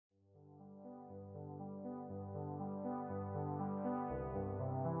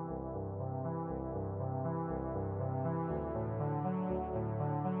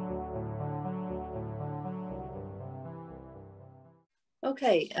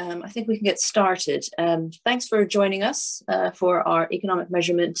Okay, I think we can get started. Thanks for joining us for our economic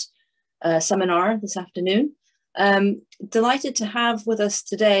measurement seminar this afternoon. Delighted to have with us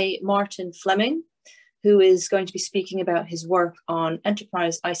today Martin Fleming, who is going to be speaking about his work on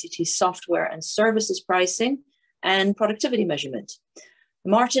enterprise ICT software and services pricing and productivity measurement.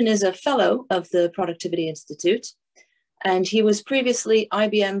 Martin is a fellow of the Productivity Institute, and he was previously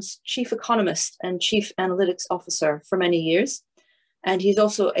IBM's chief economist and chief analytics officer for many years. And he's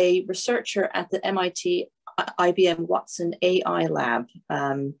also a researcher at the MIT IBM Watson AI Lab.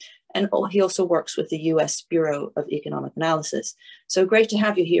 And he also works with the US Bureau of Economic Analysis. So great to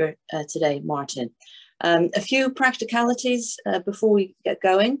have you here today, Martin. A few practicalities before we get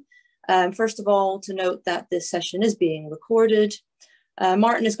going. First of all, to note that this session is being recorded.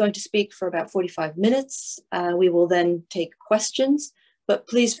 Martin is going to speak for about 45 minutes. We will then take questions, but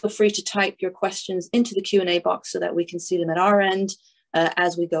please feel free to type your questions into the Q&A box so that we can see them at our end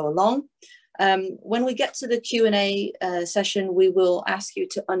as we go along. When we get to the Q&A session, we will ask you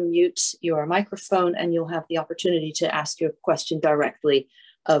to unmute your microphone and you'll have the opportunity to ask your question directly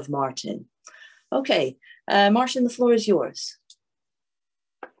of Martin. Okay, Martin, the floor is yours.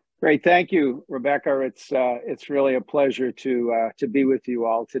 Great, thank you, Rebecca. It's really a pleasure to be with you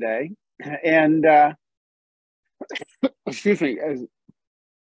all today. And excuse me,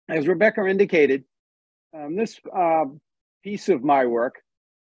 as Rebecca indicated, this piece of my work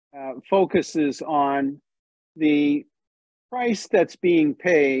focuses on the price that's being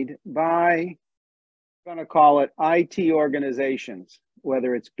paid by, I'm going to call it IT organizations,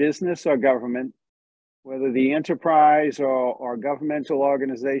 whether it's business or government, whether the enterprise or governmental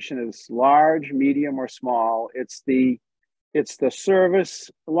organization is large, medium, or small. It's the service,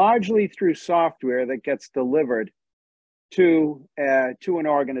 largely through software, that gets delivered to an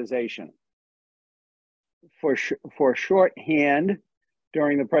organization. For shorthand,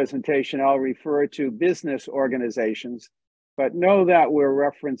 during the presentation, I'll refer to business organizations, but know that we're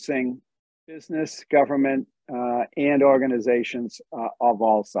referencing business, government, and organizations of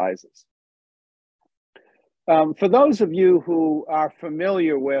all sizes. For those of you who are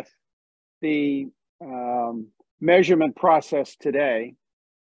familiar with the measurement process today,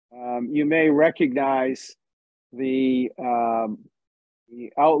 you may recognize the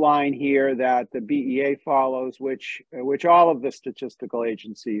outline here that the BEA follows, which all of the statistical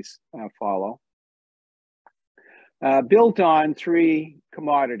agencies follow, built on three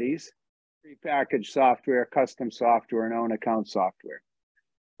commodities: prepackaged software, custom software, and own account software.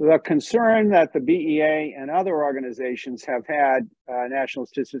 The concern that the BEA and other organizations have had, national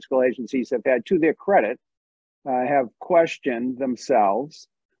statistical agencies have had, to their credit, have questioned themselves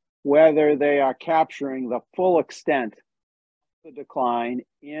whether they are capturing the full extent the decline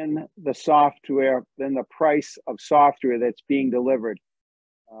in the software, in the price of software that's being delivered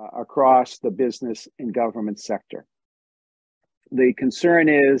across the business and government sector. The concern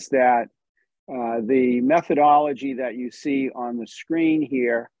is that the methodology that you see on the screen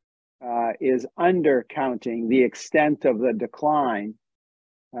here is undercounting the extent of the decline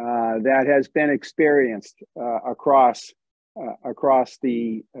that has been experienced across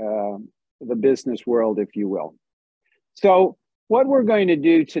the business world, if you will. So what we're going to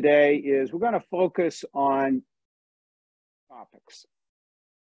do today is we're going to focus on topics.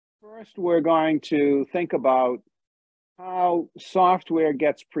 First, we're going to think about how software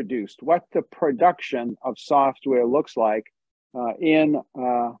gets produced, what the production of software looks like and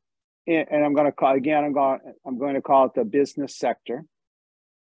I'm going to call it the business sector.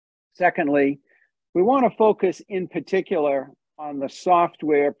 Secondly, we want to focus in particular on the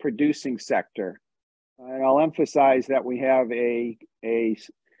software producing sector. And I'll emphasize that we have a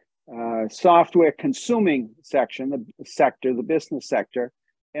software consuming section, the business sector,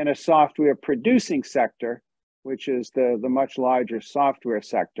 and a software producing sector, which is the much larger software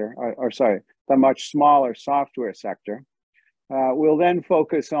sector, the much smaller software sector. We'll then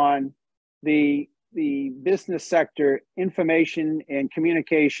focus on the business sector information and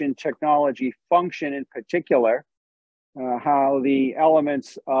communication technology function in particular, how the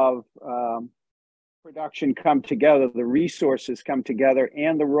elements of production come together, the resources come together,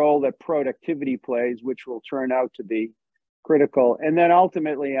 and the role that productivity plays, which will turn out to be critical. And then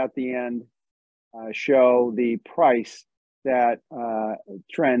ultimately at the end, show the price that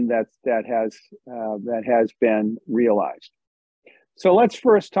trend that has been realized. So let's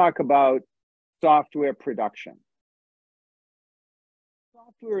first talk about software production.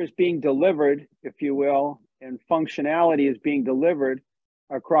 Software is being delivered, if you will, and functionality is being delivered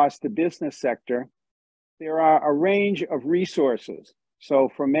across the business sector. There are a range of resources. So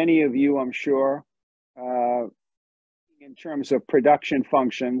for many of you, I'm sure, in terms of production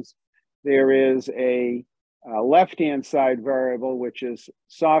functions, there is a left-hand side variable, which is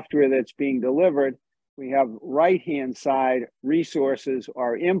software that's being delivered. We have right-hand side resources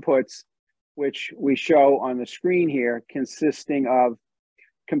or inputs, which we show on the screen here, consisting of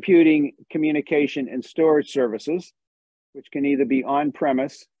computing, communication, and storage services, which can either be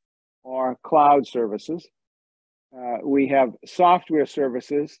on-premise or cloud services. We have software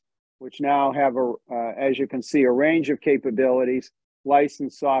services, which now have, as you can see, a range of capabilities: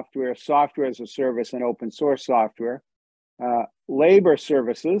 licensed software, software as a service, and open source software. Labor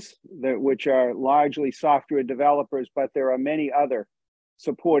services, which are largely software developers, but there are many other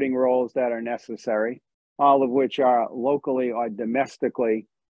supporting roles that are necessary, all of which are locally or domestically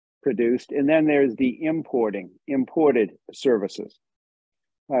produced. And then there's the imported services.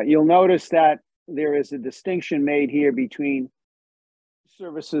 You'll notice that there is a distinction made here between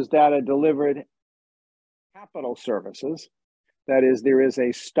services that are delivered, capital services. That is, there is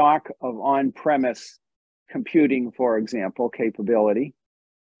a stock of on-premise computing, for example, capability,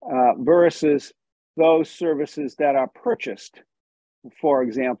 versus those services that are purchased, for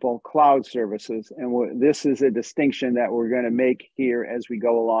example, cloud services. And this is a distinction that we're going to make here as we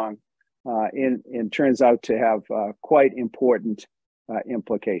go along, and turns out to have quite important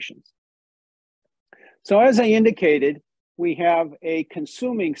implications. So as I indicated, we have a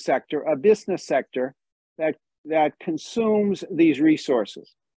consuming sector, a business sector that consumes these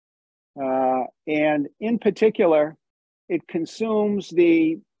resources. And in particular, it consumes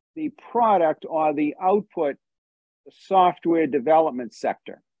the product or the output, the software development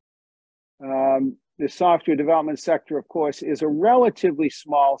sector. The software development sector, of course, is a relatively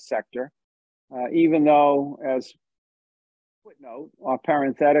small sector, even though, as footnote or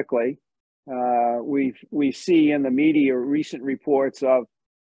parenthetically, we see in the media recent reports of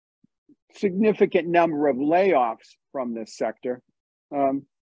significant number of layoffs from this sector.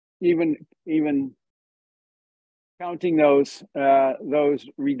 Even counting those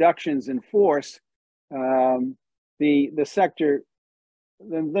reductions in force, the sector,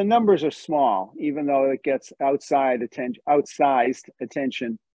 the numbers are small, even though it gets outsized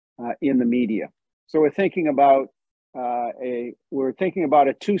attention in the media. So we're thinking about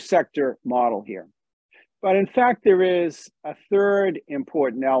a two-sector model here. But in fact, there is a third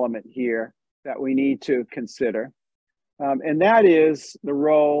important element here that we need to consider, and that is the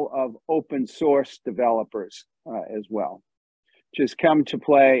role of open source developers as well, which has come to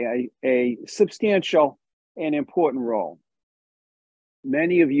play a substantial and important role.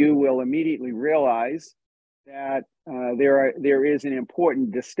 Many of you will immediately realize that there is an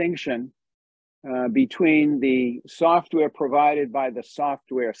important distinction between the software provided by the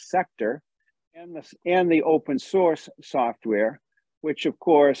software sector and the open source software, which of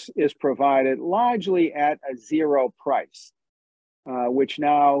course is provided largely at a zero price, which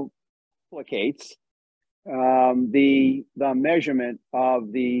now complicates the measurement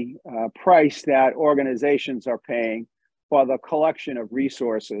of the price that organizations are paying for the collection of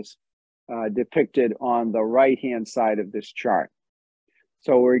resources depicted on the right-hand side of this chart.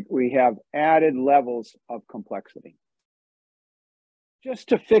 So we have added levels of complexity. Just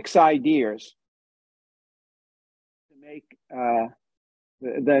to fix ideas, to make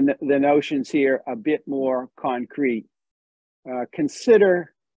the notions here a bit more concrete,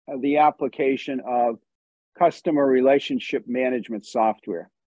 consider the application of customer relationship management software.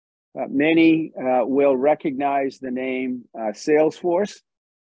 Many will recognize the name Salesforce,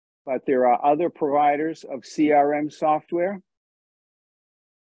 but there are other providers of CRM software,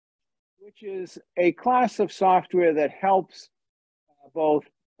 which is a class of software that helps both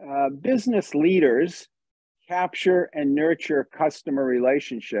business leaders capture and nurture customer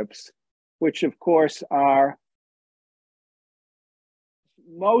relationships, which of course are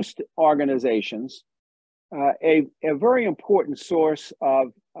most organizations a very important source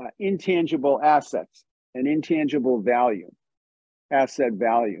of intangible assets and intangible value, asset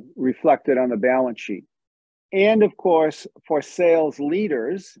value reflected on the balance sheet. And of course, for sales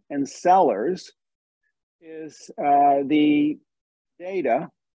leaders and sellers is the data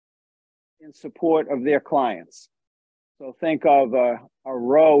in support of their clients. So think of a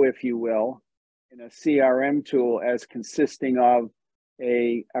row, if you will, in a CRM tool as consisting of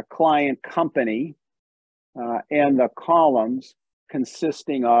a client company and the columns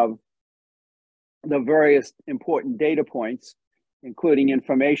consisting of the various important data points, including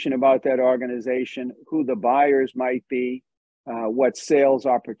information about that organization, who the buyers might be, what sales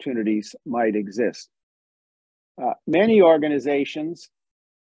opportunities might exist. Many organizations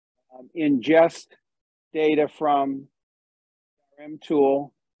ingest data from CRM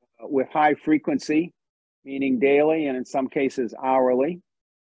tool with high frequency meaning daily and in some cases hourly,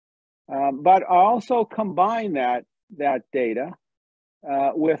 but also combine that data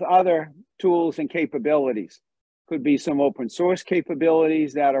with other tools and capabilities. Could be some open source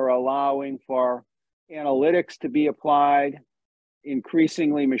capabilities that are allowing for analytics to be applied.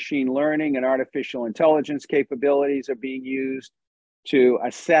 Increasingly, machine learning and artificial intelligence capabilities are being used to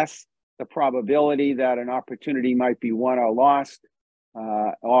assess the probability that an opportunity might be won or lost,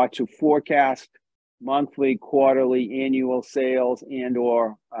 or to forecast monthly, quarterly, annual sales and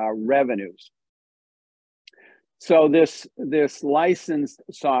or revenues. So this licensed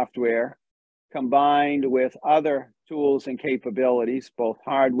software combined with other tools and capabilities, both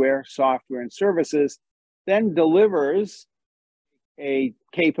hardware, software, and services, then delivers a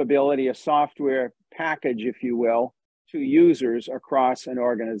capability, a software package, if you will, to users across an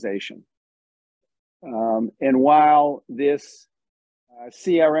organization. And while this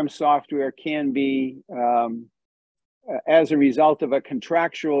CRM software can be, as a result of a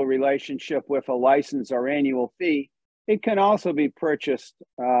contractual relationship with a license or annual fee, it can also be purchased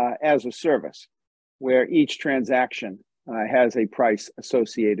as a service, where each transaction has a price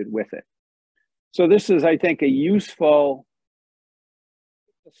associated with it. So this is, I think, a useful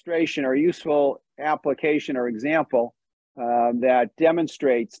illustration or useful application or example that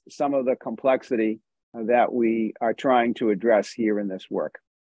demonstrates some of the complexity that we are trying to address here in this work.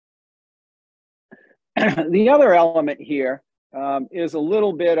 The other element here is a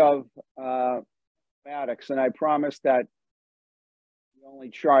little bit of mathematics, and I promise that the only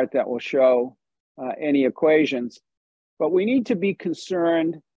chart that will show any equations, but we need to be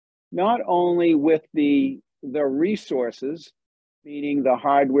concerned not only with the resources, meaning the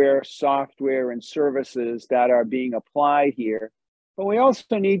hardware, software, and services that are being applied here, but we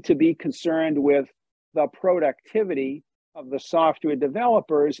also need to be concerned with the productivity of the software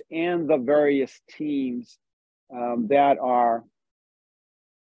developers and the various teams that are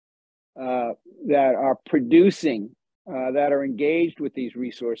producing, that are engaged with these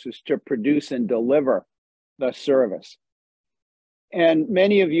resources to produce and deliver the service. And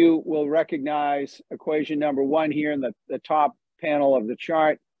many of you will recognize equation number one here in the top panel of the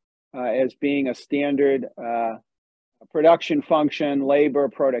chart as being a standard production function, labor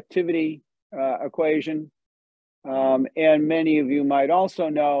productivity equation. And many of you might also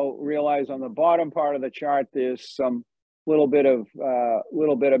realize on the bottom part of the chart, there's some little bit of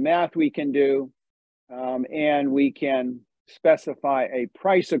math we can do, and we can specify a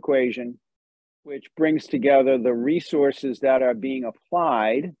price equation, which brings together the resources that are being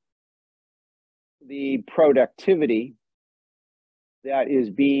applied, the productivity that is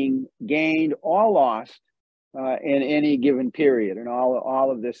being gained or lost in any given period, and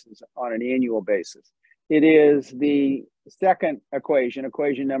all of this is on an annual basis. It is the second equation,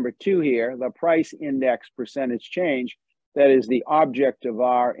 equation number two here, the price index percentage change, that is the object of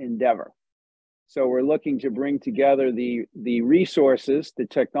our endeavor. So we're looking to bring together the resources, the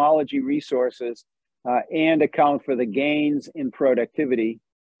technology resources, and account for the gains in productivity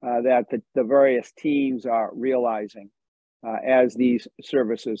that the various teams are realizing as these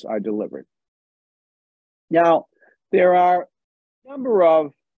services are delivered. Now, there are a number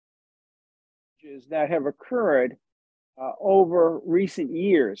of changes that have occurred over recent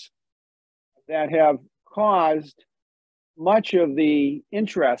years that have caused much of the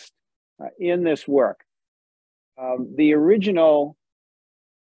interest in this work. The original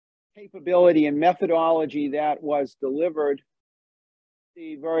capability and methodology that was delivered,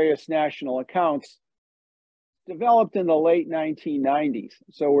 the various national accounts, developed in the late 1990s.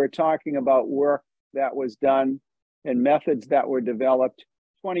 So we're talking about work that was done and methods that were developed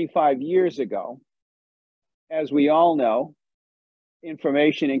 25 years ago. As we all know,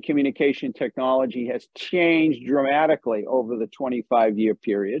 information and communication technology has changed dramatically over the 25-year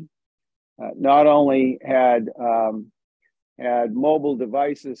period. Not only had mobile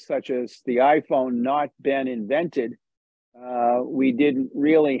devices such as the iPhone not been invented, we didn't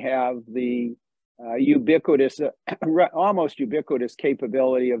really have the almost ubiquitous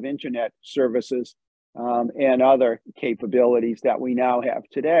capability of internet services and other capabilities that we now have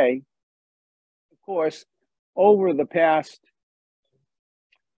today. Of course, over the past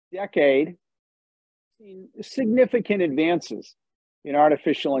decade, seen significant advances in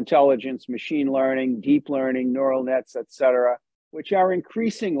artificial intelligence, machine learning, deep learning, neural nets, et cetera, which are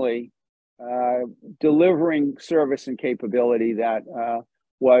increasingly delivering service and capability that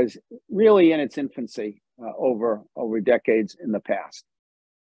was really in its infancy over decades in the past.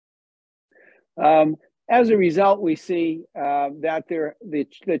 As a result, we see that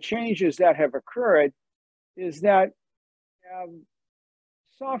the changes that have occurred is that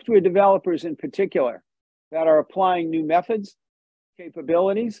software developers in particular that are applying new methods,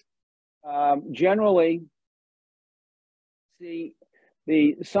 capabilities. Generally, the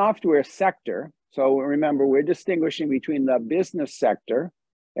software sector, so remember, we're distinguishing between the business sector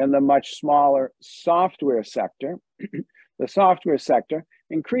and the much smaller software sector. The software sector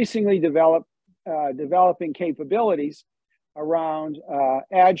increasingly developing capabilities around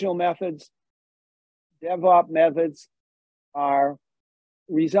agile methods, DevOps methods, are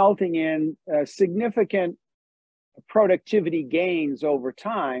resulting in significant productivity gains over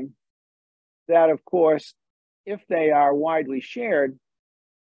time that, of course, if they are widely shared,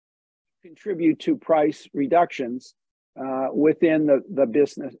 contribute to price reductions within the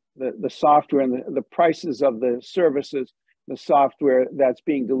business, the software, and the prices of the services, the software that's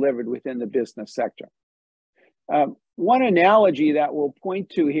being delivered within the business sector. One analogy that we'll point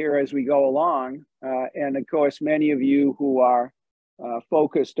to here as we go along, and of course, many of you who are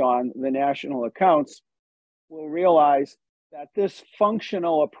focused on the national accounts will realize that this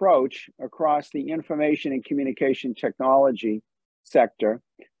functional approach across the information and communication technology sector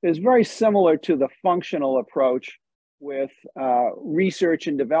is very similar to the functional approach with research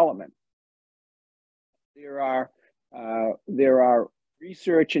and development. There are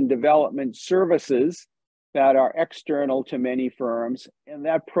research and development services that are external to many firms and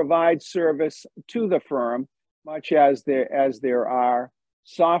that provide service to the firm, much as there are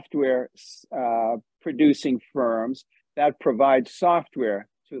software producing firms that provide software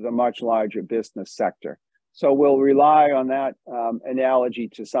to the much larger business sector. So we'll rely on that analogy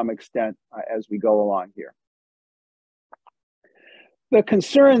to some extent as we go along here. The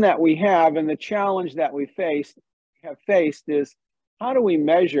concern that we have and the challenge that we have faced is, how do we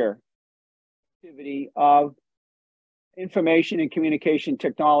measure activity of information and communication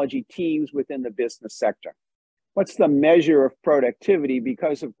technology teams within the business sector? What's the measure of productivity?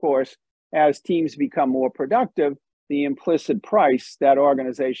 Because, of course, as teams become more productive, the implicit price that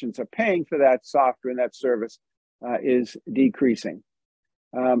organizations are paying for that software and that service is decreasing.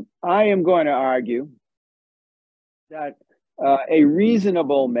 I am going to argue that a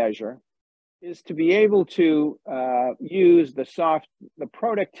reasonable measure is to be able to use the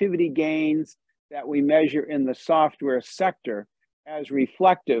productivity gains that we measure in the software sector as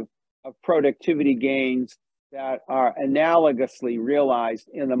reflective of productivity gains that are analogously realized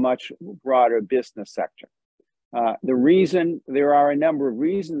in the much broader business sector. There are a number of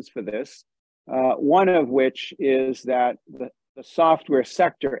reasons for this, one of which is that the software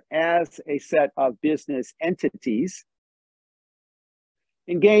sector as a set of business entities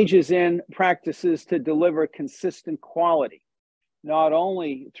engages in practices to deliver consistent quality, not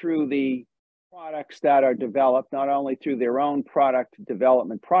only through the products that are developed, not only through their own product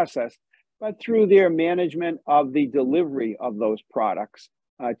development process, but through their management of the delivery of those products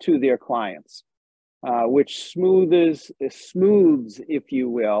to their clients, which smooths, if you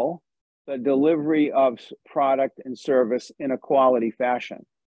will, the delivery of product and service in a quality fashion,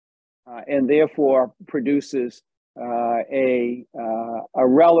 and therefore produces a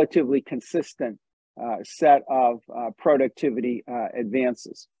relatively consistent set of productivity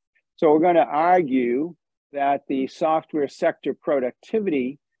advances. So we're going to argue that the software sector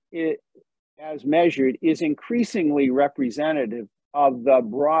productivity, as measured, is increasingly representative of the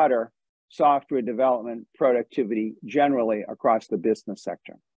broader software development productivity generally across the business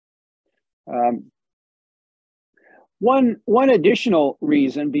sector. One additional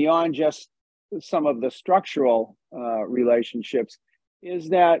reason beyond just some of the structural relationships is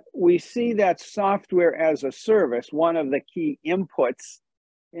that we see that software as a service, one of the key inputs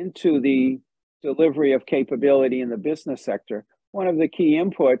into the delivery of capability in the business sector, one of the key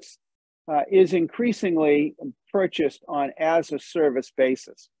inputs is increasingly purchased on as a service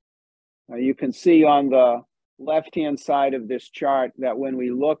basis. You can see on the left-hand side of this chart that when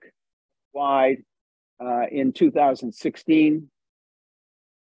we look wide in 2016,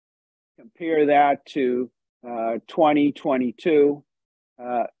 compare that to 2022,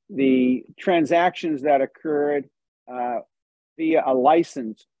 the transactions that occurred via a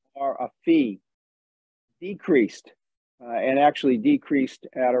license or a fee decreased and actually decreased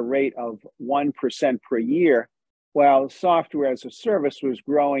at a rate of 1% per year, while software as a service was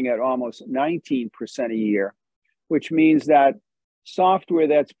growing at almost 19% a year, which means that software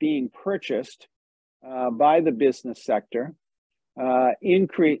that's being purchased by the business sector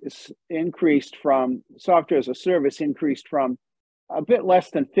increased from software as a service increased from a bit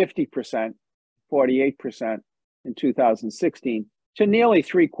less than 50%, 48% in 2016, to nearly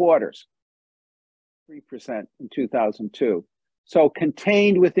 3/4, 3% in 2002. So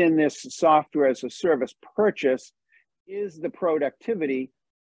contained within this software as a service purchase is the productivity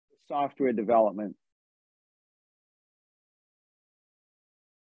of software development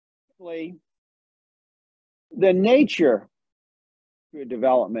The nature of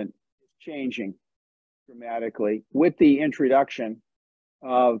development is changing dramatically with the introduction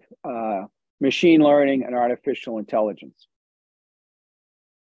of machine learning and artificial intelligence.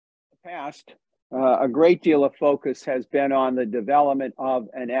 In the past, a great deal of focus has been on the development of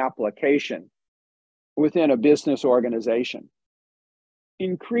an application within a business organization.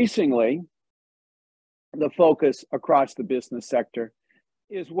 Increasingly, the focus across the business sector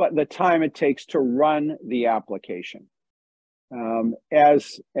is what the time it takes to run the application.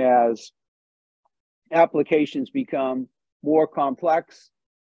 As applications become more complex,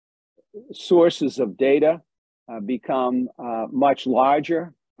 sources of data become much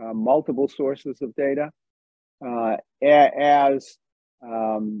larger, multiple sources of data. As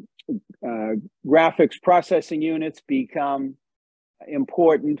graphics processing units become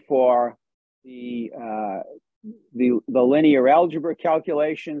important for the linear algebra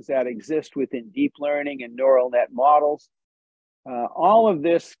calculations that exist within deep learning and neural net models. All of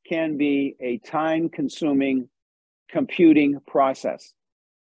this can be a time-consuming computing process.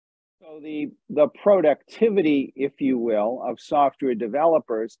 So the productivity, if you will, of software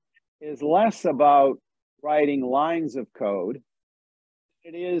developers is less about writing lines of code.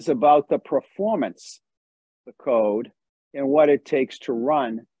 It is about the performance of the code and what it takes to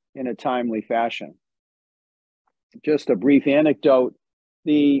run in a timely fashion. Just a brief anecdote,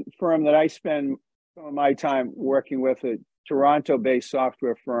 the firm that I spend some of my time working with, a Toronto-based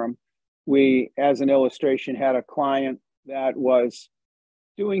software firm, we, as an illustration, had a client that was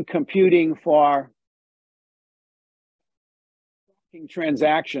doing computing for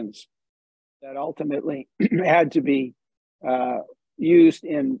transactions that ultimately had to be used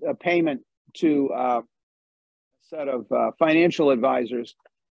in a payment to a set of financial advisors.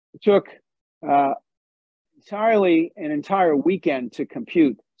 It took an entire weekend to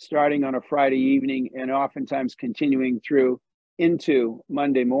compute, starting on a Friday evening and oftentimes continuing through into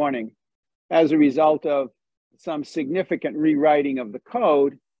Monday morning, as a result of some significant rewriting of the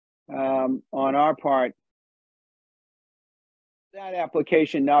code on our part. That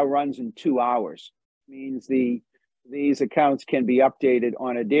application now runs in 2 hours. It means these accounts can be updated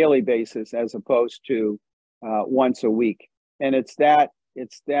on a daily basis as opposed to once a week. And it's that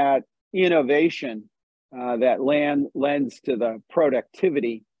innovation that lends to the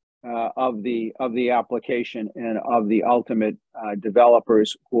productivity of the application and of the ultimate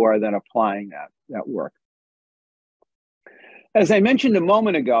developers who are then applying that work. As I mentioned a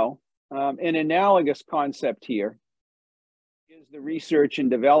moment ago, an analogous concept here is the research and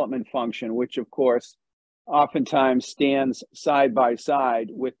development function, which of course oftentimes stands side by side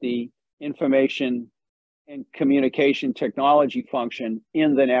with the information and communication technology function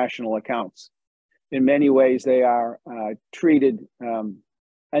in the national accounts. In many ways, they are treated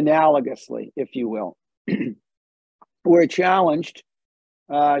analogously, if you will. We're challenged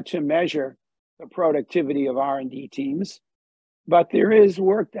to measure the productivity of R&D teams, but there is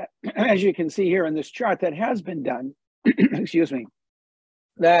work that, as you can see here in this chart, that has been done, excuse me,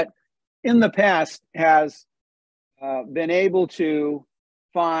 that in the past has been able to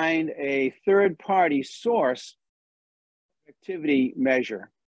find a third-party source activity measure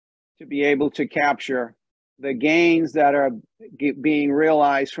to be able to capture the gains that are being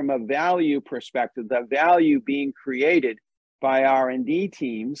realized from a value perspective, the value being created by R&D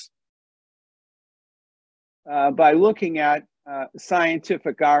teams by looking at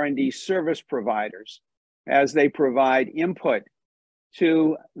scientific R&D service providers as they provide input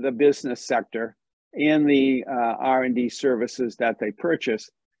to the business sector in the R&D services that they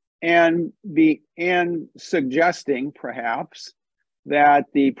purchase, and suggesting perhaps that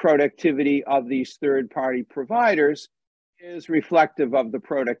the productivity of these third-party providers is reflective of the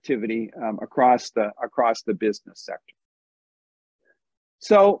productivity across the business sector.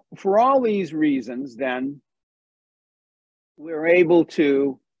 So for all these reasons, then, we're able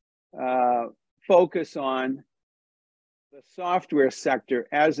to focus on the software sector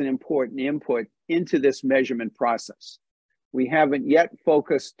as an important input into this measurement process. We haven't yet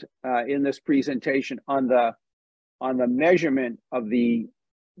focused in this presentation on the measurement of the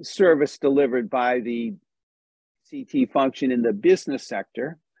service delivered by the CT function in the business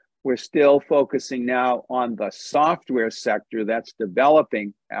sector. We're still focusing now on the software sector that's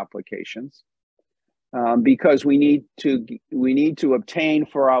developing applications, because we need to obtain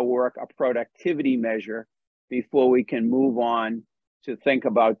for our work a productivity measure before we can move on to think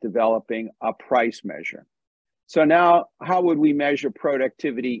about developing a price measure. So now, how would we measure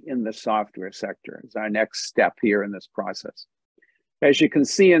productivity in the software sector is our next step here in this process. As you can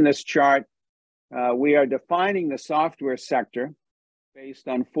see in this chart, we are defining the software sector based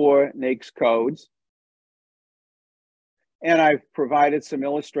on 4 NAICS codes. And I've provided some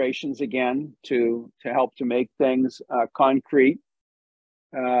illustrations again to help to make things concrete.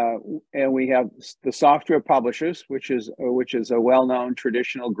 And we have the software publishers, which is a well-known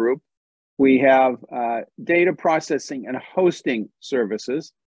traditional group. We have data processing and hosting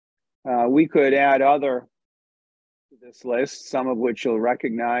services. We could add other to this list, some of which you'll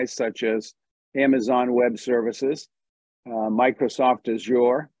recognize, such as Amazon Web Services, Microsoft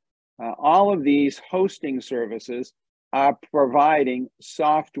Azure. All of these hosting services are providing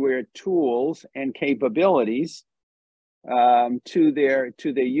software tools and capabilities to their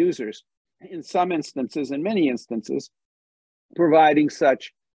users. In some instances, in many instances, providing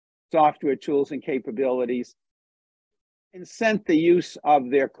such software tools and capabilities incent the use of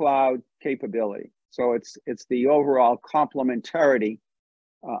their cloud capability. So it's the overall complementarity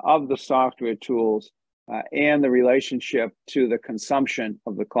of the software tools and the relationship to the consumption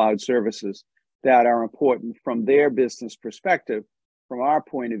of the cloud services that are important from their business perspective. From our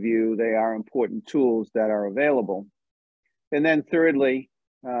point of view, they are important tools that are available. And then thirdly,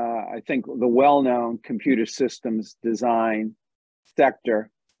 I think the well-known computer systems design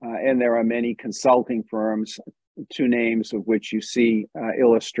sector, and there are many consulting firms, 2 names of which you see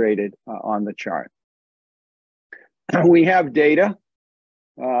illustrated on the chart. We have data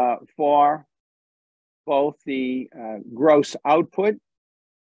for both the gross output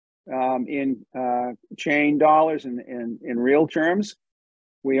in chain dollars and in real terms.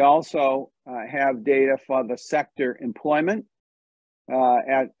 We also have data for the sector employment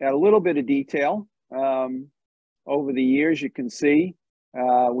at a little bit of detail. Over the years, you can see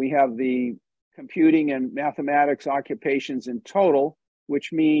we have the computing and mathematics occupations in total,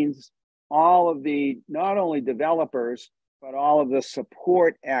 which means all of the, not only developers, but all of the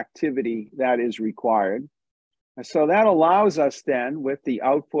support activity that is required. And so that allows us then, with the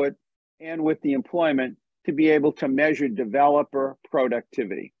output and with the employment, to be able to measure developer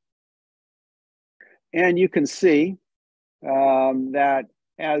productivity. And you can see that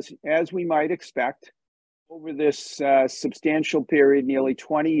as we might expect, over this substantial period, nearly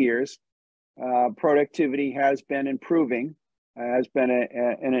 20 years, productivity has been improving, has been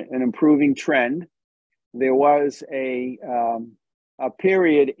an improving trend. There was a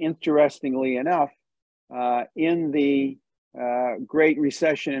period, interestingly enough, in the Great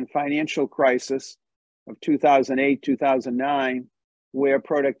Recession and financial crisis of 2008, 2009, where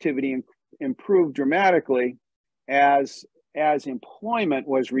productivity improved dramatically as employment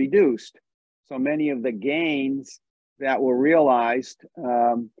was reduced. So many of the gains that were realized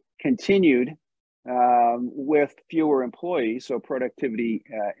continued with fewer employees, so productivity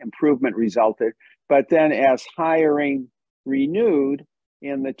improvement resulted. But then as hiring renewed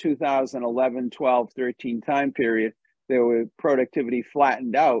in the 2011, 12, 13 time period, there was productivity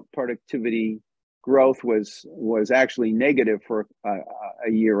flattened out. Productivity growth was actually negative for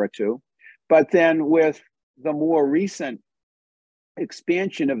a year or two. But then with the more recent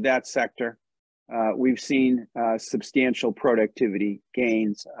expansion of that sector, we've seen substantial productivity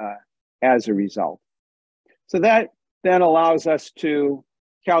gains as a result. So that then allows us to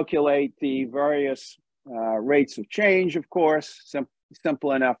calculate the various rates of change, of course,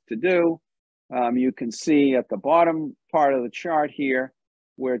 simple enough to do. You can see at the bottom part of the chart here,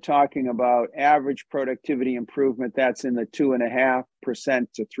 we're talking about average productivity improvement that's in the 2.5%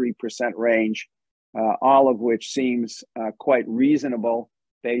 to 3% range, all of which seems quite reasonable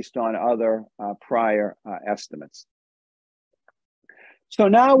based on other prior estimates. So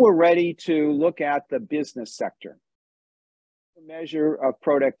now we're ready to look at the business sector. A measure of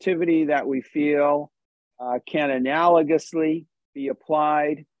productivity that we feel can analogously be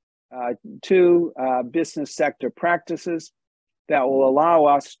applied to business sector practices that will allow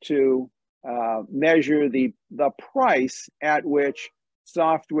us to measure the price at which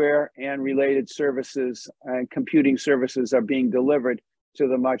software and related services and computing services are being delivered to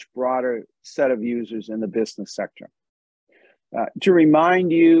the much broader set of users in the business sector. To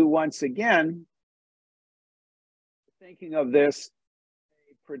remind you once again, thinking of this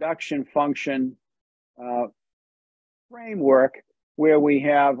production function framework, where we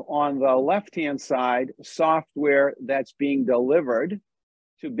have on the left-hand side software that's being delivered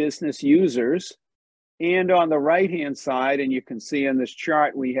to business users, and on the right-hand side, and you can see in this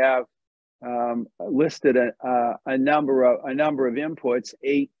chart, we have listed a number of inputs,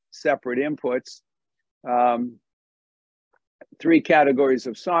 8 separate inputs, 3 categories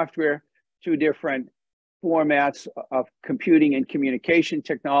of software, 2 different formats of computing and communication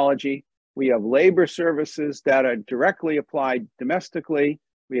technology. We have labor services that are directly applied domestically.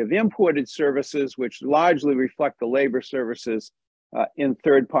 We have imported services, which largely reflect the labor services in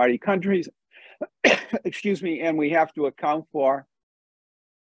third-party countries, excuse me, and we have to account for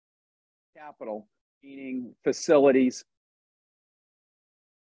capital, meaning facilities,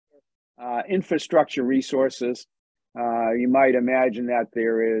 infrastructure resources. You might imagine that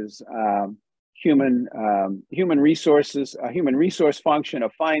there is human resources, a human resource function, a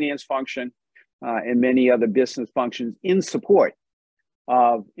finance function, and many other business functions in support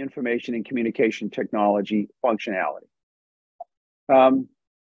of information and communication technology functionality.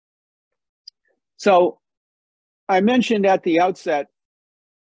 So I mentioned at the outset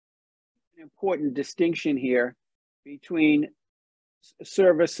an important distinction here between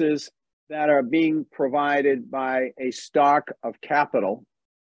services that are being provided by a stock of capital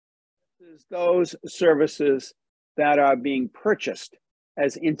versus those services that are being purchased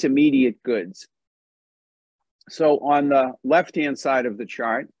as intermediate goods. So on the left-hand side of the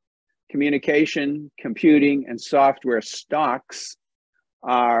chart, communication, computing, and software stocks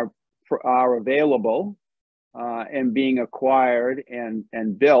are available and being acquired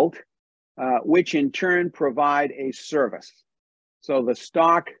and built, which in turn provide a service. So the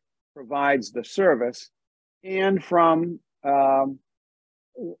stock provides the service, and from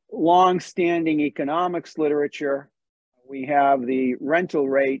long-standing economics literature, we have the rental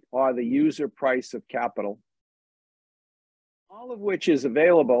rate or the user price of capital, all of which is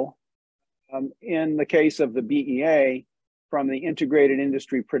available in the case of the BEA from the Integrated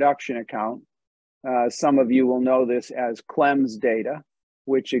Industry Production Account. Some of you will know this as CLEMS data,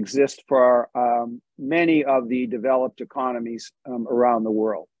 which exists for many of the developed economies around the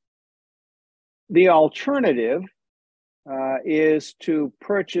world. The alternative is to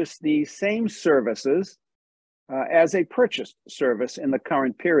purchase the same services as a purchased service in the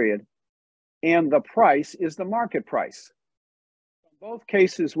current period, and the price is the market price. In both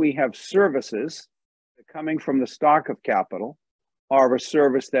cases, we have services coming from the stock of capital or a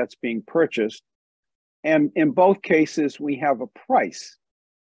service that's being purchased, and in both cases, we have a price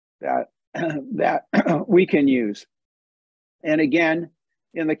that we can use. And again,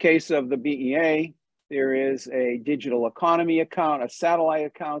 in the case of the BEA, there is a digital economy account, a satellite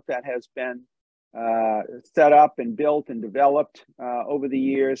account that has been set up and built and developed over the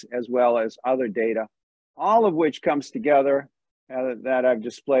years, as well as other data, all of which comes together that I've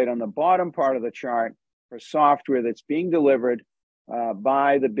displayed on the bottom part of the chart for software that's being delivered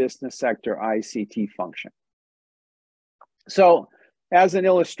by the business sector ICT function. So as an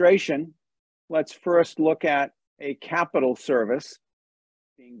illustration, let's first look at a capital service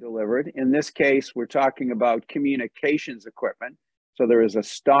being delivered. In this case, we're talking about communications equipment. So there is a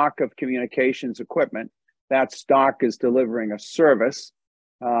stock of communications equipment. That stock is delivering a service.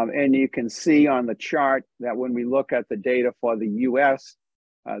 And you can see on the chart that when we look at the data for the US,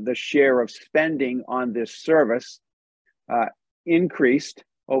 the share of spending on this service increased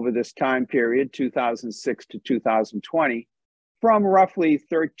over this time period, 2006 to 2020, from roughly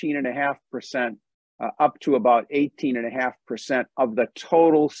 13.5% up to about 18.5% of the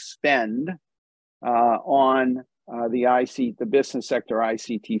total spend on the business sector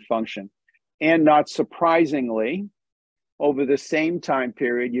ICT function. And not surprisingly, over the same time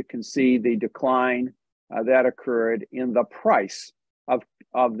period, you can see the decline that occurred in the price of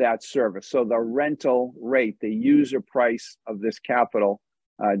that service. So the rental rate, the user price of this capital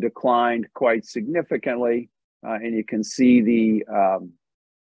declined quite significantly. And you can see the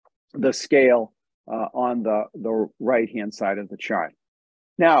scale on the right-hand side of the chart.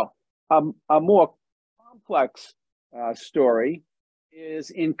 Now, a more complex story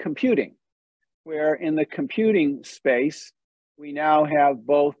is in computing, where in the computing space, we now have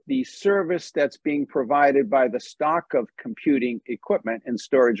both the service that's being provided by the stock of computing equipment and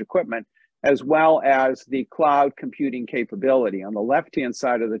storage equipment, as well as the cloud computing capability. On the left-hand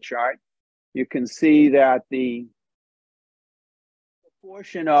side of the chart, you can see that the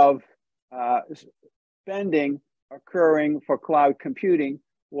proportion of spending occurring for cloud computing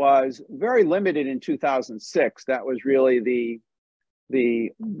was very limited in 2006. That was really the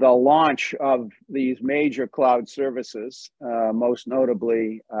launch of these major cloud services, most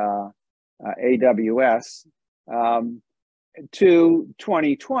notably AWS, to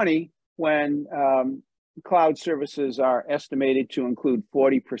 2020, when cloud services are estimated to include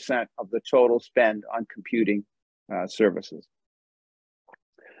 40% of the total spend on computing services.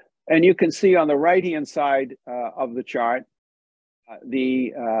 And you can see on the right-hand side of the chart,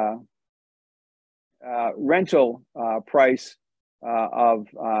 the rental price of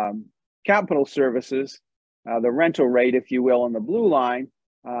capital services, the rental rate, if you will, in the blue line,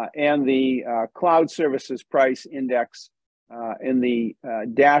 and the cloud services price index in the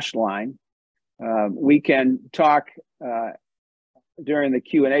dashed line. We can talk during the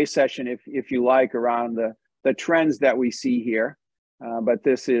Q&A session, if you like, around the trends that we see here. But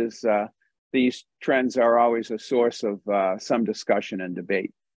this is, these trends are always a source of some discussion and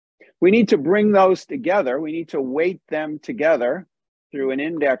debate. We need to bring those together. We need to weight them together through an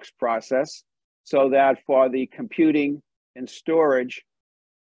index process so that for the computing and storage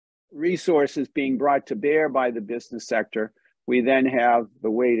resources being brought to bear by the business sector, we then have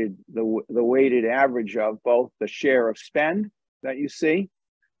the weighted average of both the share of spend that you see,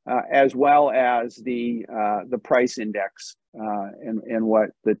 as well as the price index and what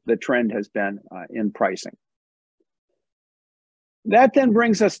the trend has been in pricing. That then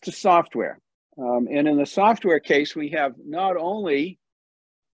brings us to software. And in the software case, we have not only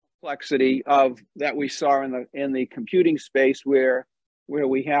complexity of that we saw in the computing space where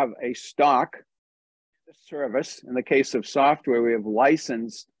we have a stock, a service. In the case of software, we have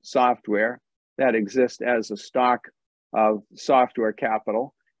licensed software that exists as a stock of software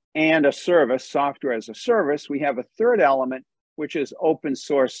capital, and a service, software as a service. We have a third element, which is open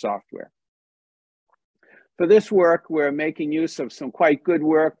source software. For this work, we're making use of some quite good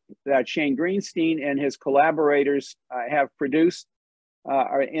work that Shane Greenstein and his collaborators have produced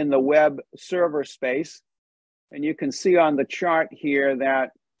in the web server space. And you can see on the chart here that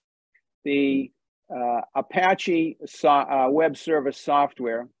the Apache web service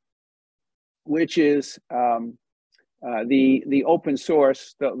software, which is the open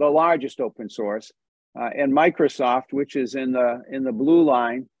source, the largest open source, and Microsoft, which is in the blue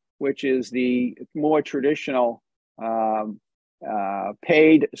line, which is the more traditional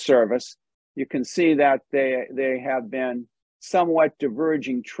paid service. You can see that they have been somewhat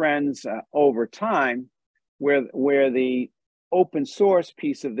diverging trends over time, where the open source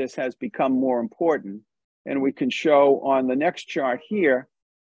piece of this has become more important. And we can show on the next chart here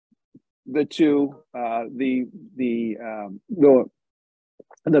the two, the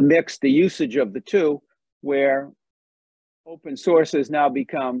mix, the usage of the two, where open source has now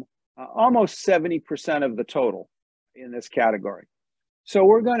become almost 70% of the total in this category. So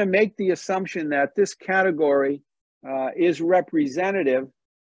we're going to make the assumption that this category is representative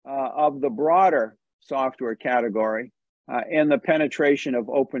of the broader software category and the penetration of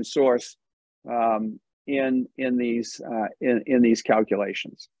open source in these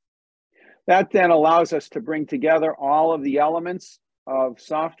calculations. That then allows us to bring together all of the elements of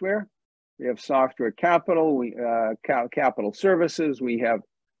software. We have software capital, capital services, we have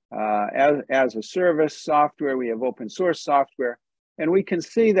as a service software, we have open source software. And we can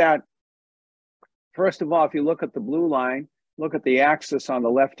see that, first of all, if you look at the blue line, look at the axis on the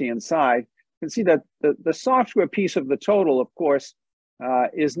left-hand side, you can see that the software piece of the total, of course,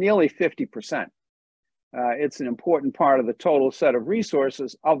 is nearly 50%. It's an important part of the total set of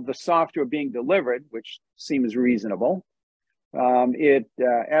resources of the software being delivered, which seems reasonable.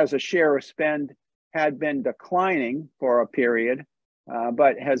 As a share of spend, had been declining for a period,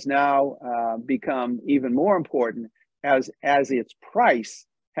 but has now become even more important as its price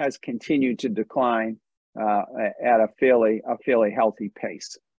has continued to decline at a fairly healthy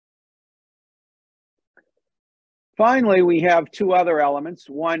pace. Finally, we have two other elements.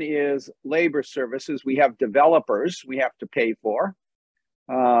 One is labor services. We have developers we have to pay for.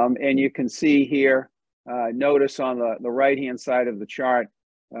 And you can see here, notice on the right-hand side of the chart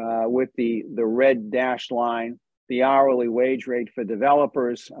with the red dashed line, the hourly wage rate for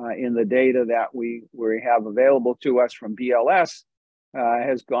developers in the data that we have available to us from BLS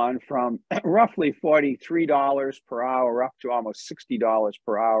has gone from roughly $43 per hour up to almost $60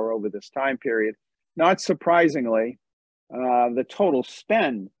 per hour over this time period. Not surprisingly, the total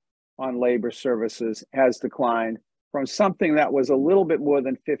spend on labor services has declined from something that was a little bit more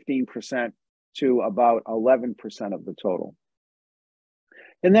than 15% to about 11% of the total.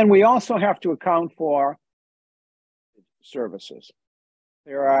 And then we also have to account for services.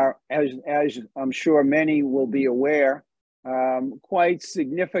 There are, as I'm sure many will be aware, quite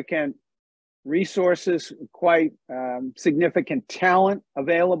significant resources, quite significant talent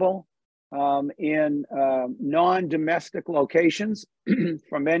available in non-domestic locations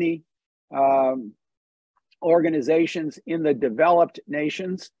from many organizations in the developed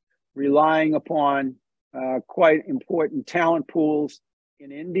nations, relying upon quite important talent pools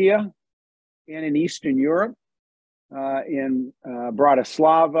in India and in Eastern Europe, in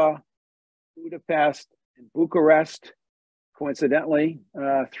Bratislava, Budapest, and Bucharest. Coincidentally,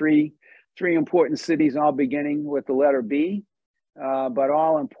 three important cities, all beginning with the letter B, but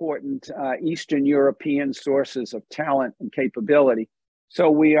all important Eastern European sources of talent and capability.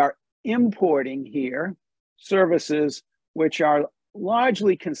 So we are importing here services which are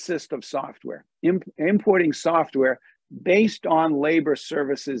largely consist of software, importing software based on labor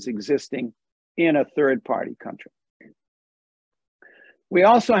services existing in a third-party country. We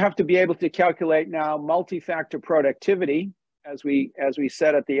also have to be able to calculate now multi-factor productivity, as we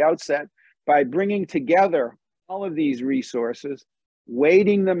said at the outset, by bringing together all of these resources,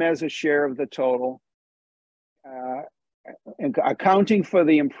 weighting them as a share of the total, and accounting for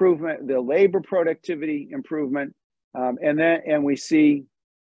the improvement, the labor productivity improvement, and we see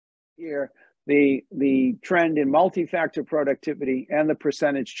here the trend in multi-factor productivity and the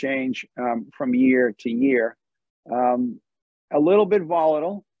percentage change from year to year. A little bit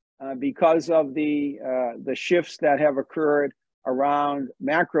volatile because of the shifts that have occurred around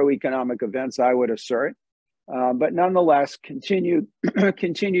macroeconomic events, I would assert, but nonetheless, continued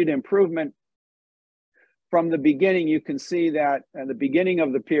improvement. From the beginning, you can see that at the beginning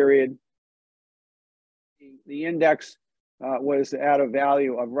of the period, the index was at a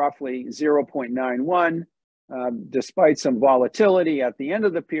value of roughly 0.91. Despite some volatility at the end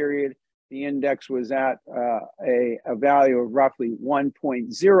of the period, the index was at a value of roughly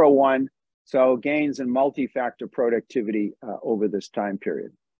 1.01, so gains in multi-factor productivity over this time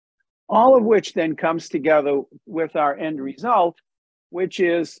period. All of which then comes together with our end result, which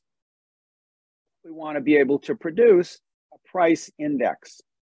is we want to be able to produce a price index.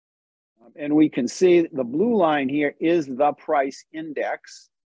 And we can see the blue line here is the price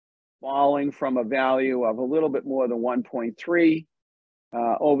index, falling from a value of a little bit more than 1.3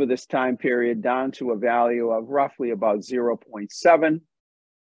 over this time period down to a value of roughly about 0.7.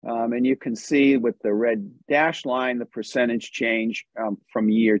 And you can see with the red dashed line, the percentage change from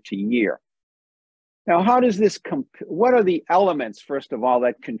year to year. Now, how does this, what are the elements, first of all,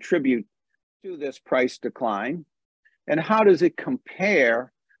 that contribute to this price decline? And how does it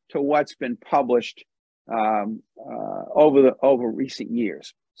compare to what's been published over recent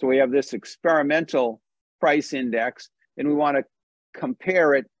years? So we have this experimental price index, and we want to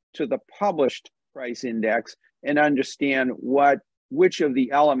compare it to the published price index and understand which of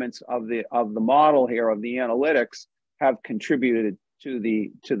the elements of the model here, of the analytics, have contributed to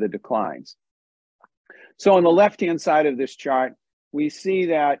the declines. So on the left-hand side of this chart, we see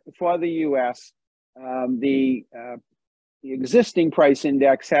that for the US, the existing price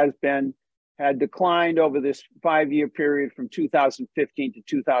index had declined over this 5-year period from 2015 to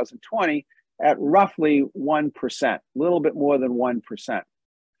 2020 at roughly 1%, a little bit more than 1%.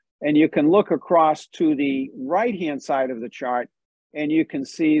 And you can look across to the right-hand side of the chart, and you can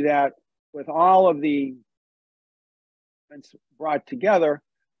see that with all of the elements brought together,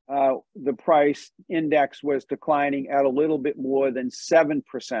 the price index was declining at a little bit more than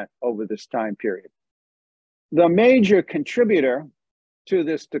 7% over this time period. The major contributor to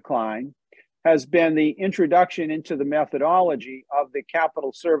this decline has been the introduction into the methodology of the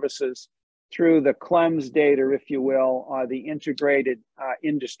capital services through the CLEMS data, if you will, or the integrated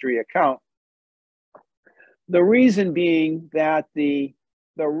industry account. The reason being that the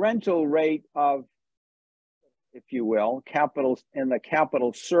rental rate of, if you will, capital and the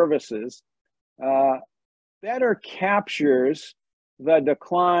capital services better captures the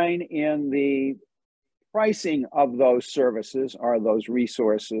decline in the pricing of those services or those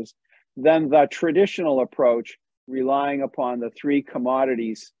resources than the traditional approach relying upon the 3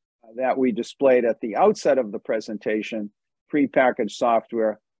 commodities that we displayed at the outset of the presentation: prepackaged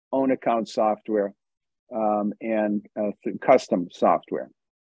software, own account software, and custom software.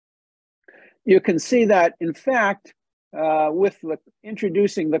 You can see that, in fact, with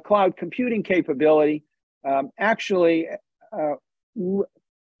introducing the cloud computing capability, actually,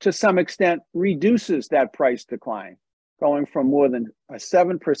 to some extent, reduces that price decline, going from more than a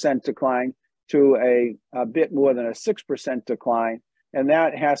 7% decline to a bit more than a 6% decline. And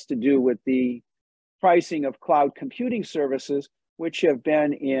that has to do with the pricing of cloud computing services, which have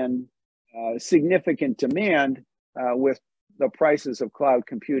been in significant demand with the prices of cloud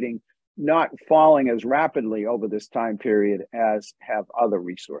computing not falling as rapidly over this time period as have other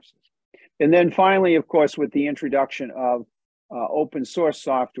resources. And then finally, of course, with the introduction of open source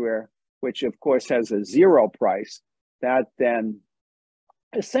software, which of course has a 0 price, that then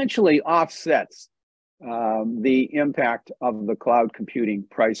essentially offsets the impact of the cloud computing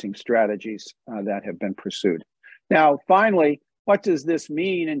pricing strategies that have been pursued. Now, finally, what does this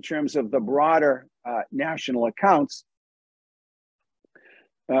mean in terms of the broader national accounts?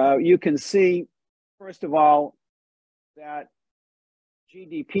 You can see, first of all, that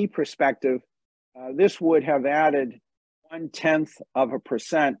GDP perspective, this would have added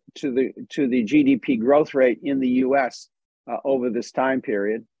 0.1% to the GDP growth rate in the US over this time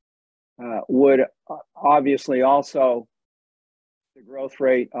period. Would obviously also the growth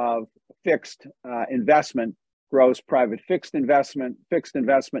rate of fixed investment gross private fixed investment,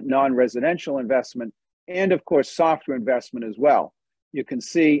 non-residential investment, and of course, software investment as well. You can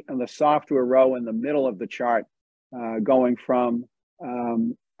see in the software row in the middle of the chart, going from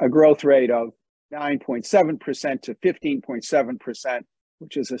a growth rate of 9.7% to 15.7%,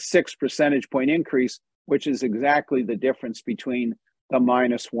 which is a 6 percentage point increase, which is exactly the difference between the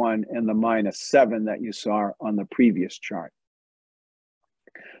 -1 and the -7 that you saw on the previous chart.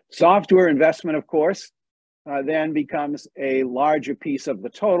 Software investment, of course, then becomes a larger piece of the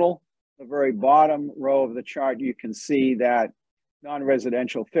total. The very bottom row of the chart, you can see that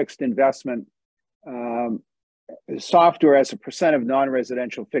non-residential fixed investment, software as a percent of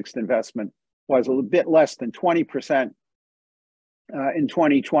non-residential fixed investment was a little bit less than 20% in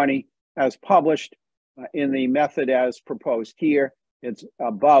 2020 as published. In the method as proposed here, it's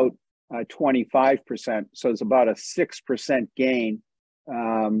about 25%. So it's about a 6% gain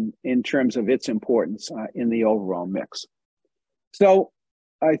in terms of its importance in the overall mix. So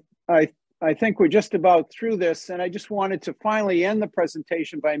I think we're just about through this, and I just wanted to finally end the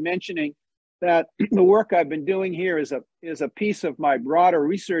presentation by mentioning that the work I've been doing here is a piece of my broader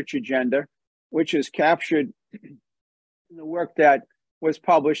research agenda, which is captured in the work that was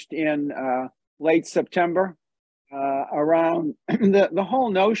published in late September around the whole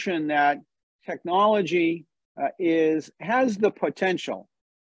notion that technology has the potential.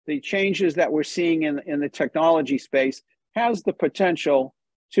 The changes that we're seeing in the technology space has the potential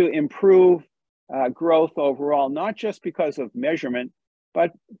to improve growth overall, not just because of measurement,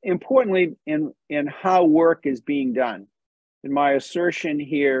 but importantly in how work is being done. And my assertion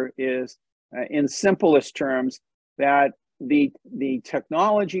here is, in simplest terms, that the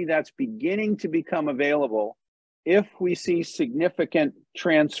technology that's beginning to become available, if we see significant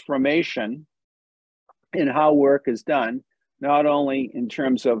transformation in how work is done, not only in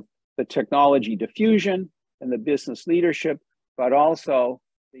terms of the technology diffusion and the business leadership, but also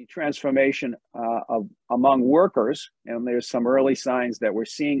the transformation among workers, and there's some early signs that we're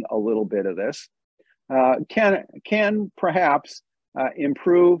seeing a little bit of this, can perhaps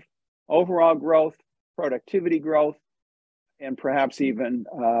improve overall growth, productivity growth, and perhaps even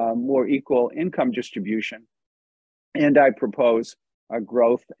more equal income distribution. And I propose a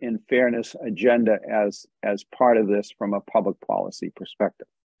growth and fairness agenda as part of this from a public policy perspective.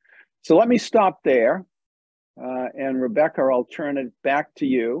 So let me stop there. And Rebecca, I'll turn it back to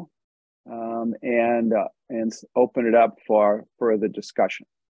you and open it up for further discussion.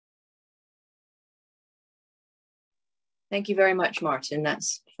 Thank you very much, Martin.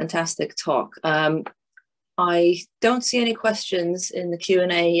 That's fantastic talk. I don't see any questions in the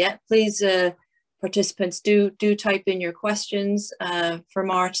Q&A yet. Please, participants, do type in your questions for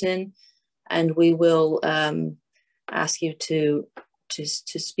Martin, and we will ask you to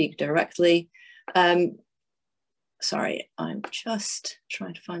speak directly. Sorry, I'm just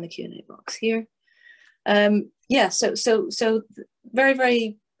trying to find the Q&A box here. Yeah, so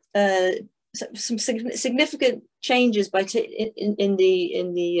very some significant changes in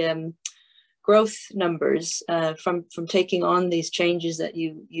the growth numbers from taking on these changes that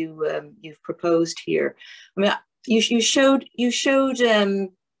you've proposed here. I mean, you showed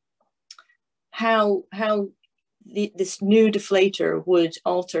how this new deflator would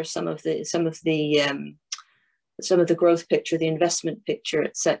alter some of the growth picture, the investment picture,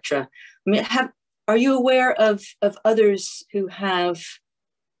 etc. I mean, are you aware of others who have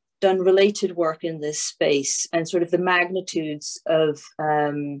done related work in this space and sort of the magnitudes of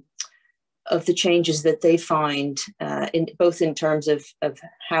the changes that they find, both in terms of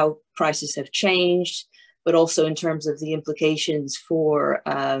how prices have changed, but also in terms of the implications for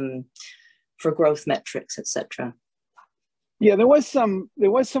growth metrics, etc.? Yeah, there was some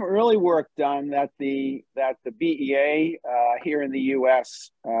early work done that the BEA here in the U.S.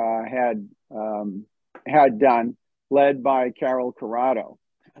 had done, led by Carol Corrado,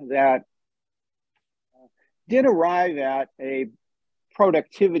 that did arrive at a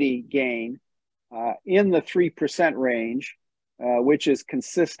productivity gain in the 3% range, which is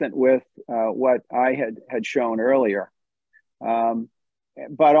consistent with what I had shown earlier.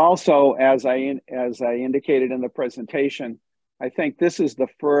 But also, as I indicated in the presentation, I think this is the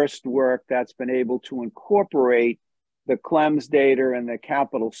first work that's been able to incorporate the CLEMS data and the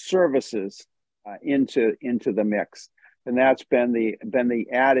capital services into the mix, and that's been the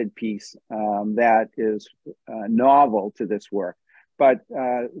added piece that is novel to this work. But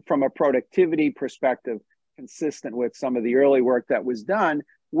from a productivity perspective, consistent with some of the early work that was done,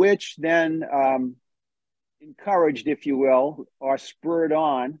 which then encouraged, if you will, or spurred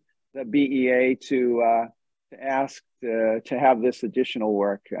on the BEA to ask to have this additional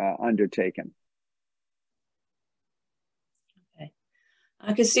work undertaken.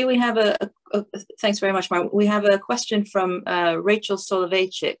 I can see we have thanks very much, Mark. We have a question from Rachel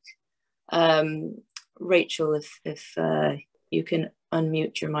Soloveichik. Rachel, if you can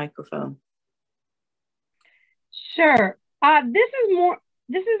unmute your microphone. Sure. This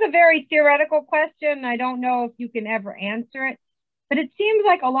is a very theoretical question. I don't know if you can ever answer it, but it seems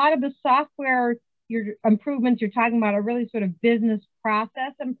like a lot of the software improvements you're talking about are really sort of business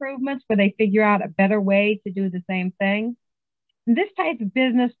process improvements where they figure out a better way to do the same thing. And this type of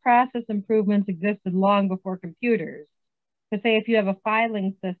business process improvements existed long before computers. So say if you have a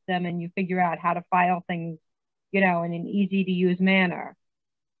filing system and you figure out how to file things, in an easy to use manner.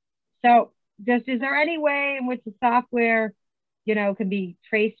 So is there any way in which the software, can be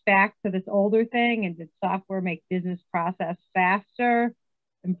traced back to this older thing? And did software make business process faster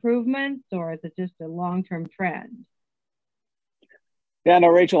improvements, or is it just a long-term trend? Yeah, no,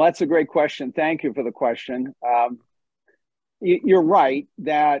 Rachel, that's a great question. Thank you for the question. You're right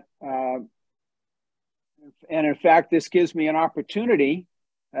that, and in fact, this gives me an opportunity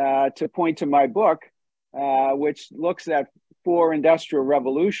to point to my book, which looks at 4 industrial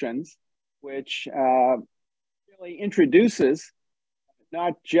revolutions, which really introduces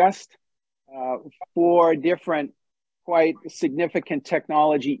not just 4 different quite significant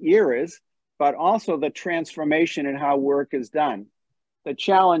technology eras, but also the transformation in how work is done. The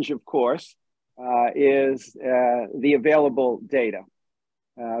challenge, of course, is the available data.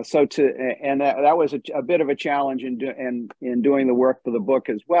 That was a bit of a challenge in doing the work for the book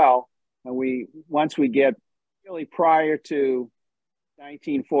as well. And once we get really prior to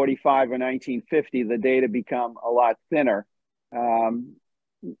 1945 or 1950, the data become a lot thinner.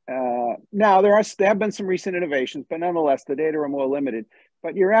 Now there have been some recent innovations, but nonetheless, the data are more limited.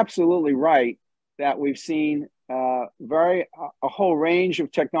 But you're absolutely right that we've seen a whole range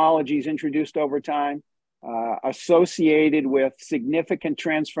of technologies introduced over time, associated with significant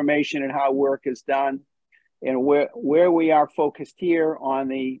transformation in how work is done. And where we are focused here on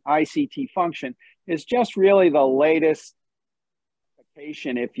the ICT function is just really the latest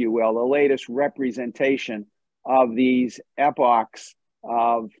application, if you will, the latest representation of these epochs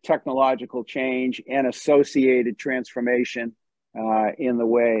of technological change and associated transformation in the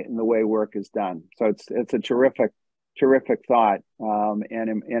way work is done. So it's a terrific thought and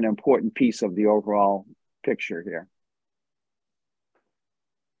an important piece of the overall picture here.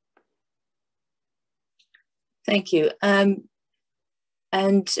 Thank you.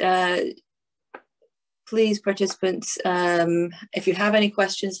 Please, participants, if you have any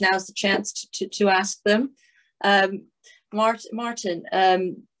questions, now's the chance to ask them. Martin,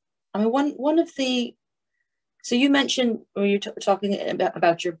 one of the, so you mentioned, or you're talking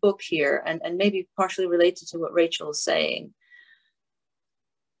about your book here, and maybe partially related to what Rachel is saying,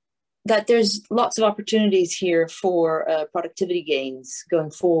 that there's lots of opportunities here for productivity gains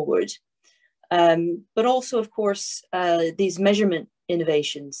going forward. But also, of course, these measurement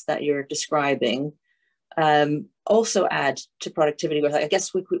innovations that you're describing also add to productivity growth. I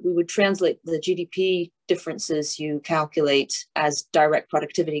guess we would translate the GDP differences you calculate as direct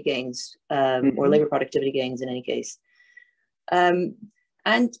productivity gains, or labor productivity gains in any case. And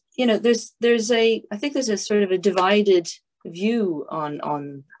I think there's a sort of a divided view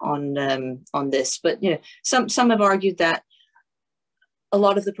on this, but some have argued that a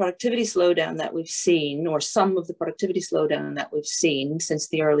lot of the productivity slowdown that we've seen, or some of the productivity slowdown that we've seen since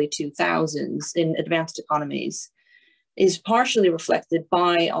the early 2000s in advanced economies, is partially reflected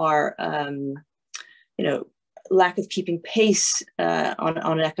by our, lack of keeping pace on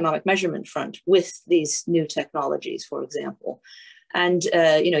an economic measurement front with these new technologies, for example. And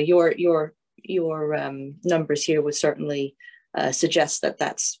your numbers here would certainly suggest that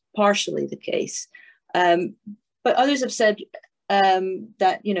that's partially the case. But others have said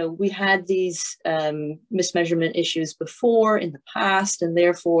that we had these mismeasurement issues before in the past, and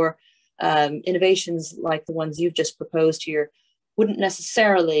therefore innovations like the ones you've just proposed here wouldn't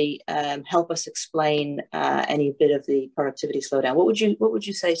necessarily help us explain any bit of the productivity slowdown. What would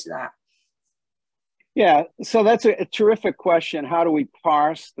you say to that? Yeah, so that's a terrific question. How do we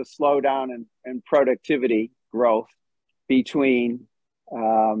parse the slowdown and productivity growth between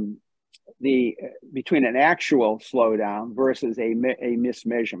between an actual slowdown versus a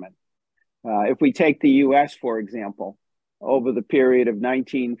mismeasurement? If we take the US, for example, over the period of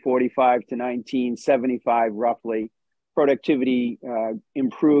 1945 to 1975, roughly, productivity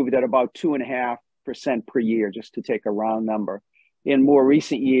improved at about 2.5% per year, just to take a round number. In more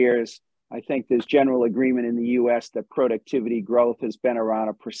recent years, I think there's general agreement in the US that productivity growth has been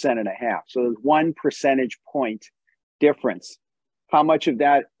around 1.5%. So there's 1 percentage point difference. How much of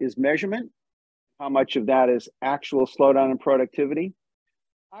that is measurement? How much of that is actual slowdown in productivity?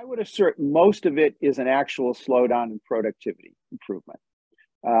 I would assert most of it is an actual slowdown in productivity improvement,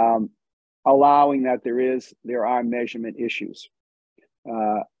 allowing that there are measurement issues.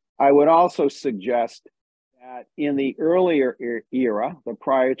 I would also suggest that in the earlier era, the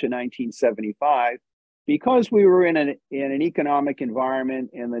prior to 1975, because we were in an economic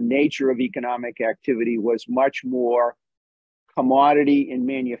environment and the nature of economic activity was much more commodity and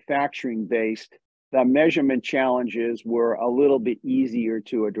manufacturing based, the measurement challenges were a little bit easier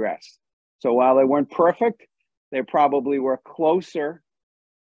to address. So while they weren't perfect, they probably were closer.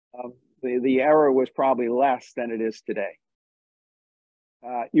 The error was probably less than it is today.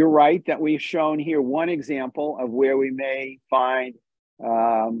 You're right that we've shown here one example of where we may find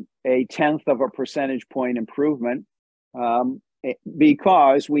a 1/10 of a percentage point improvement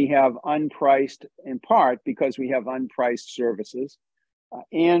because we have unpriced, in part because we have unpriced services.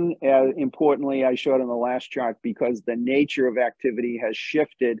 And importantly, I showed on the last chart, because the nature of activity has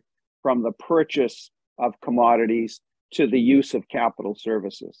shifted from the purchase of commodities to the use of capital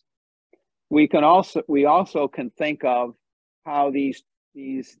services. We also can think of how these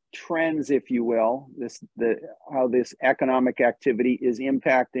trends, if you will, how this economic activity is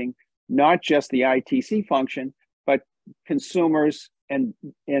impacting not just the ITC function, but consumers and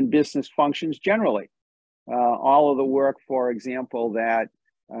business functions generally. All of the work, for example, that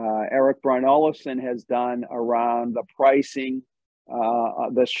Eric Brun-Olufsen has done around the pricing,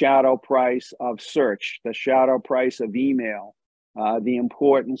 the shadow price of search, the shadow price of email, the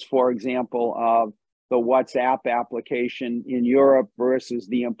importance, for example, of the WhatsApp application in Europe versus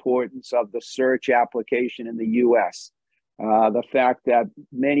the importance of the search application in the US. The fact that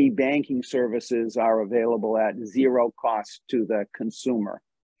many banking services are available at zero cost to the consumer.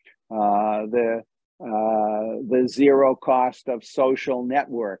 The zero cost of social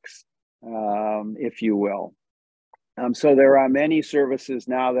networks, if you will. So there are many services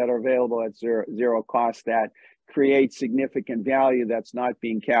now that are available at zero cost that create significant value that's not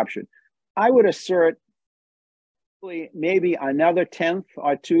being captured. I would assert maybe another 1/10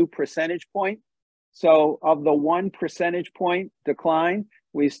 or 2 percentage point. So of the 1 percentage point decline,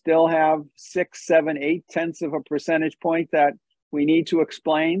 we still have 6, 7, 8/10 of a percentage point that we need to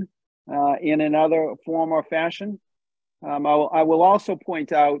explain in another form or fashion. I will also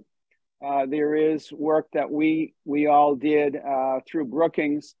point out there is work that we all did through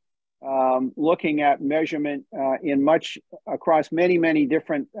Brookings, looking at measurement across many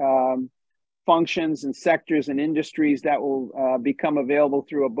different functions and sectors and industries that will become available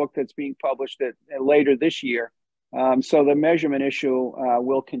through a book that's being published later this year. So the measurement issue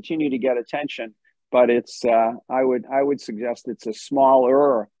will continue to get attention, but it's I would suggest it's a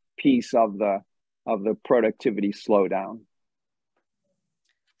smaller piece of the productivity slowdown.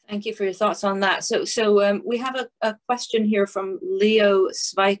 Thank you for your thoughts on that. So we have a question here from Leo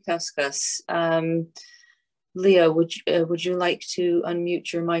Svaikauskas. Leo, would you like to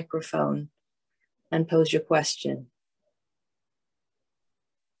unmute your microphone and pose your question?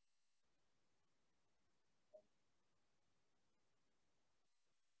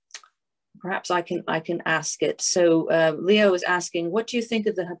 Perhaps I can ask it. So Leo is asking, what do you think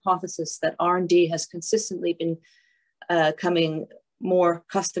of the hypothesis that R&D has consistently been coming more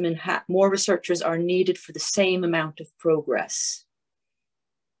custom and more researchers are needed for the same amount of progress?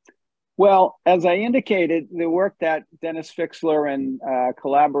 Well, as I indicated, the work that Dennis Fixler and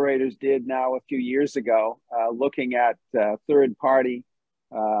collaborators did now a few years ago, looking at third-party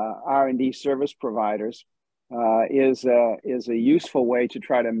R&D service providers, is a useful way to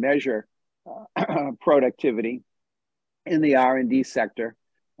try to measure productivity in the R&D sector.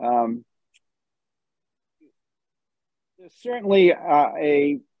 There's certainly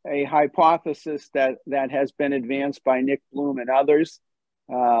a hypothesis that has been advanced by Nick Bloom and others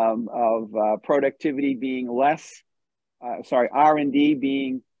of productivity being R&D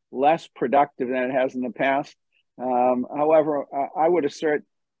being less productive than it has in the past. However, I would assert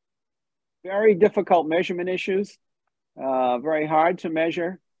very difficult measurement issues, very hard to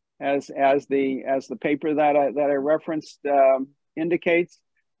measure, as the paper that I referenced indicates.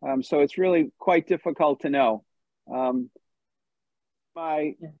 So it's really quite difficult to know.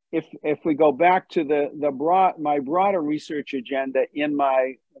 If we go back to my broader research agenda in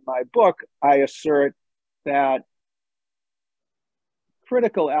my book, I assert that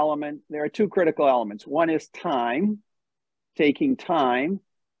there are two critical elements. One is time, taking time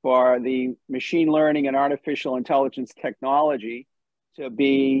for the machine learning and artificial intelligence technology to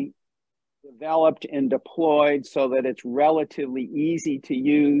be developed and deployed so that it's relatively easy to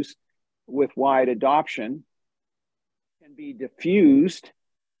use with wide adoption, can be diffused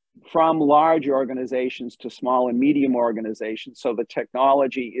from large organizations to small and medium organizations. So the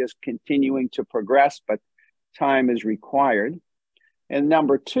technology is continuing to progress, but time is required. And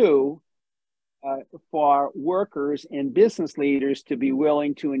number two, for workers and business leaders to be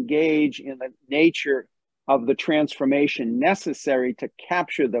willing to engage in the nature of the transformation necessary to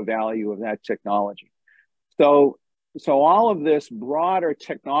capture the value of that technology. So all of this broader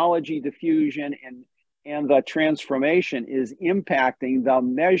technology diffusion and the transformation is impacting the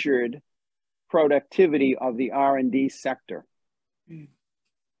measured productivity of the R&D sector.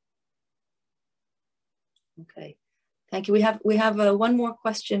 Okay, thank you. We have one more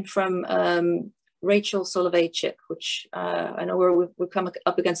question from Rachel Soloveychik, which I know we're coming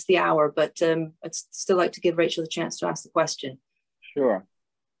up against the hour, but I'd still like to give Rachel a chance to ask the question. Sure.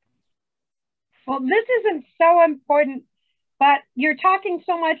 Well, this isn't so important, but you're talking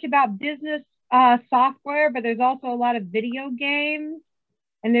so much about business software, but there's also a lot of video games.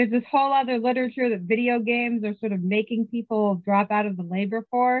 And there's this whole other literature that video games are sort of making people drop out of the labor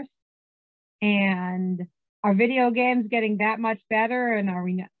force. And are video games getting that much better? And are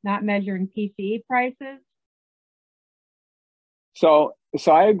we not measuring PCE prices? So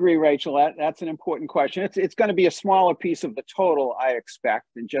I agree, Rachel. That's an important question. It's going to be a smaller piece of the total, I expect,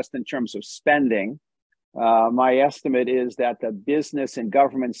 and just in terms of spending. My estimate is that the business and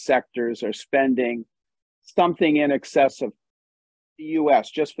government sectors are spending something in excess of the US,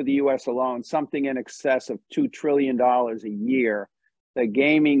 just for the US alone, something in excess of $2 trillion a year. The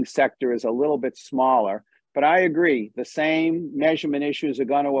gaming sector is a little bit smaller, but I agree, the same measurement issues are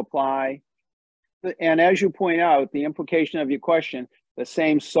going to apply. And as you point out, the implication of your question, the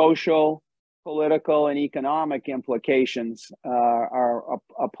same social, political, and economic implications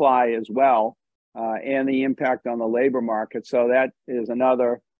apply as well, and the impact on the labor market. So that is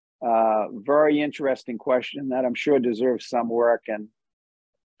another very interesting question that I'm sure deserves some work, and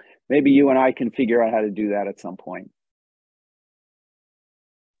maybe you and I can figure out how to do that at some point.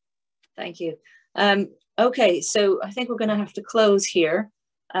 Thank you. Okay, so I think we're going to have to close here.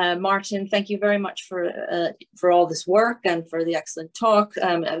 Martin, thank you very much for all this work and for the excellent talk.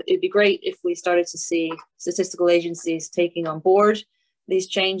 It'd be great if we started to see statistical agencies taking on board these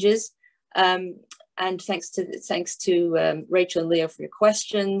changes. And thanks to Rachel and Leo for your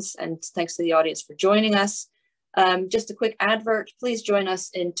questions, and thanks to the audience for joining us. Just a quick advert, please join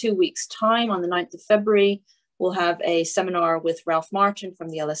us in 2 weeks' time on the 9th of February. We'll have a seminar with Ralph Martin from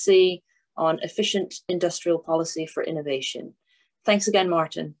the LSE on efficient industrial policy for innovation. Thanks again,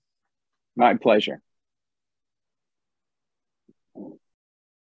 Martin. My pleasure.